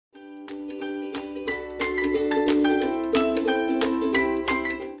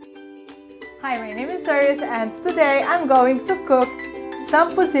Hi, my name is Doris and today I'm going to cook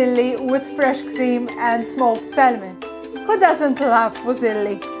some fusilli with fresh cream and smoked salmon. Who doesn't love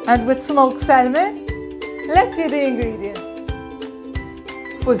fusilli? And with smoked salmon? Let's see the ingredients.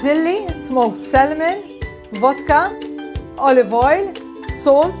 Fusilli, smoked salmon, vodka, olive oil,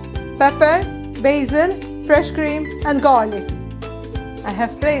 salt, pepper, basil, fresh cream and garlic. I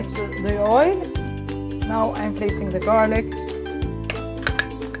have placed the oil. Now I'm placing the garlic.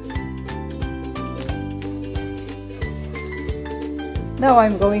 Now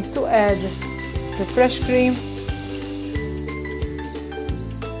I'm going to add the fresh cream.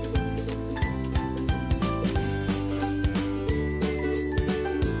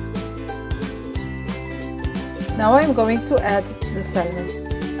 Now I'm going to add the salmon.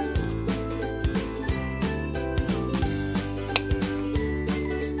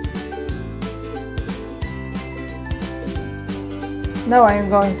 Now I'm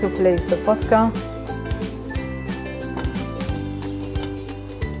going to place the vodka.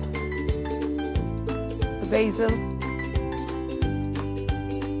 Basil,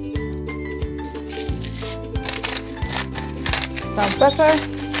 some pepper,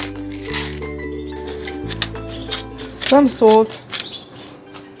 some salt,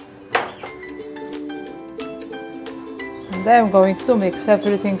 and then I'm going to mix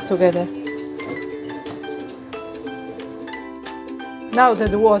everything together. Now that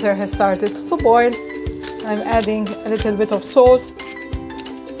the water has started to boil, I'm adding a little bit of salt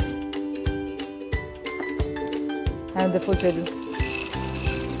and the fusilli.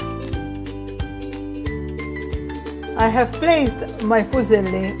 I have placed my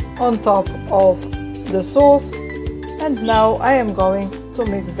fusilli on top of the sauce and now I am going to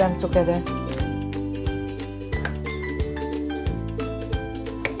mix them together.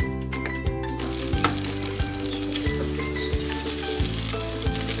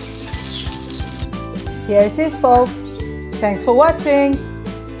 Here it is, folks. Thanks for watching.